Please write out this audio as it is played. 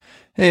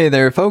Hey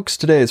there, folks.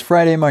 Today is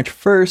Friday, March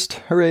 1st.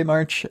 Hooray,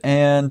 March.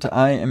 And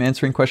I am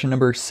answering question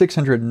number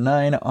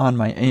 609 on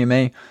my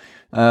AMA.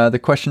 The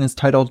question is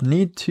titled,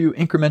 Need to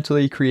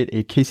incrementally create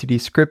a KCD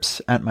scripts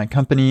at my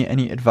company.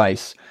 Any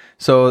advice?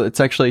 So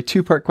it's actually a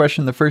two-part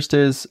question. The first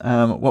is,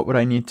 what would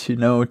I need to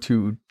know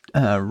to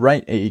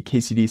write a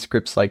KCD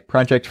scripts-like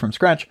project from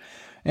scratch?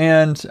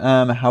 And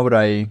how would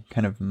I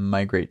kind of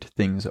migrate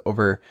things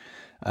over?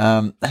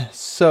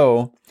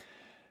 So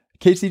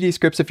KCD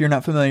scripts, if you're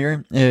not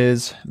familiar,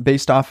 is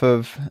based off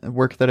of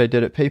work that I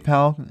did at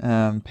PayPal,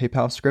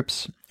 PayPal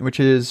scripts, which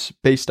is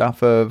based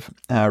off of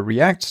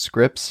React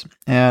scripts.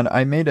 And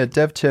I made a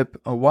dev tip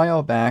a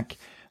while back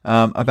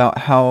about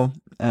how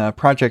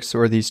projects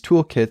or these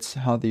toolkits,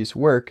 how these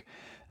work.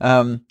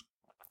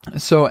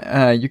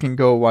 So you can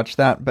go watch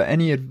that. But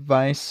any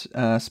advice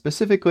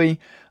specifically,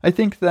 I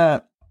think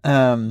that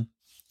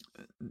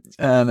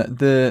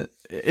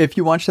if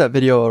you watch that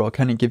video, it'll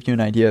kind of give you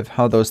an idea of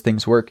how those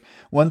things work.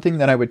 One thing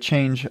that I would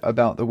change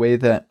about the way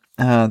that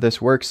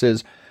this works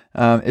is,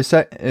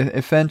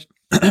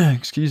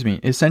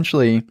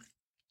 essentially,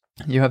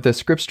 you have the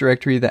scripts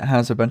directory that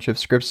has a bunch of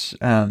scripts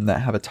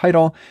that have a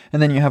title, and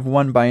then you have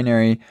one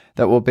binary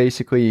that will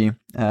basically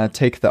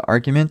take the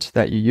argument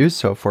that you use.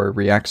 So for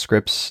React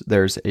scripts,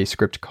 there's a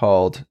script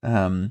called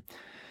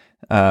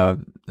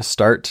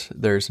start.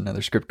 There's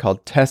another script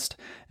called test,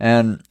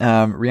 and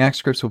React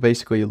scripts will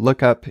basically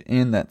look up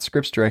in that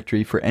scripts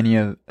directory for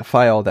any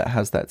file that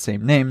has that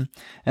same name,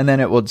 and then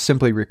it will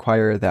simply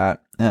require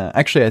that.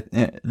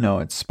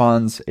 It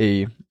spawns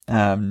a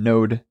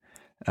node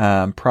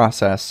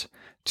process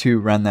to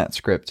run that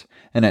script,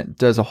 and it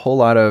does a whole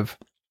lot of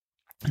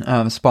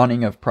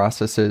spawning of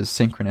processes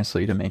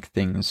synchronously to make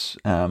things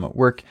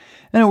work,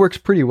 and it works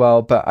pretty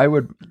well. But I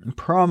would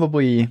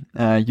probably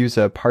use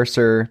a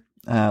parser.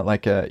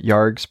 Like a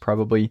Yargs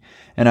probably,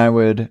 and I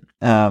would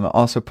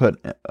also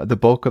put the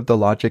bulk of the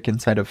logic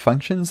inside of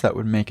functions. That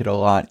would make it a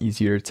lot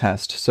easier to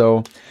test.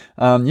 So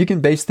you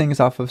can base things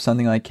off of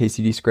something like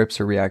KCD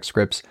scripts or React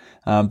scripts,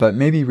 but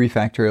maybe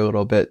refactor a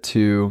little bit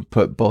to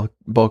put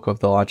bulk of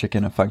the logic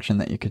in a function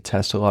that you could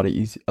test a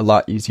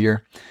lot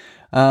easier.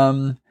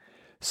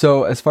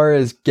 So as far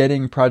as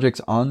getting projects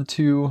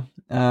onto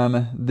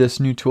this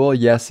new tool,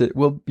 yes, it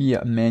will be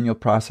a manual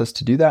process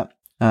to do that.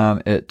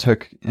 It's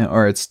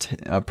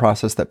a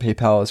process that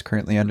PayPal is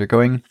currently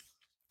undergoing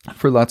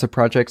for lots of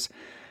projects.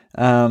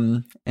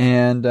 And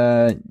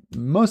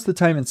most of the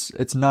time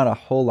it's not a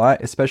whole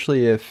lot,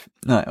 especially if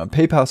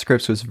PayPal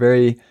scripts was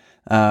very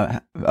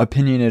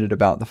opinionated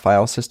about the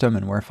file system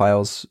and where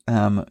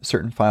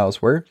certain files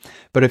were.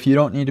 But if you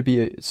don't need to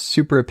be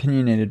super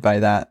opinionated by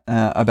that,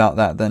 about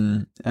that,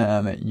 then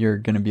you're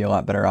going to be a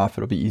lot better off.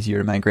 It'll be easier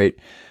to migrate.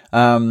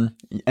 And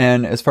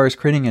as far as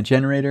creating a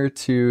generator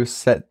to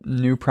set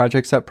new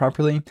projects up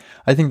properly,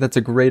 I think that's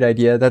a great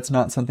idea. That's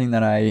not something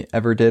that I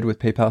ever did with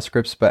PayPal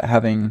scripts, but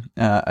having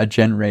a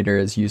generator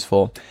is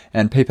useful.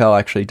 And PayPal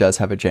actually does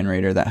have a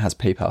generator that has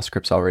PayPal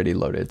scripts already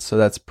loaded. So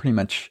that's pretty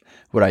much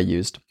what I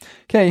used.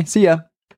 Okay, see ya.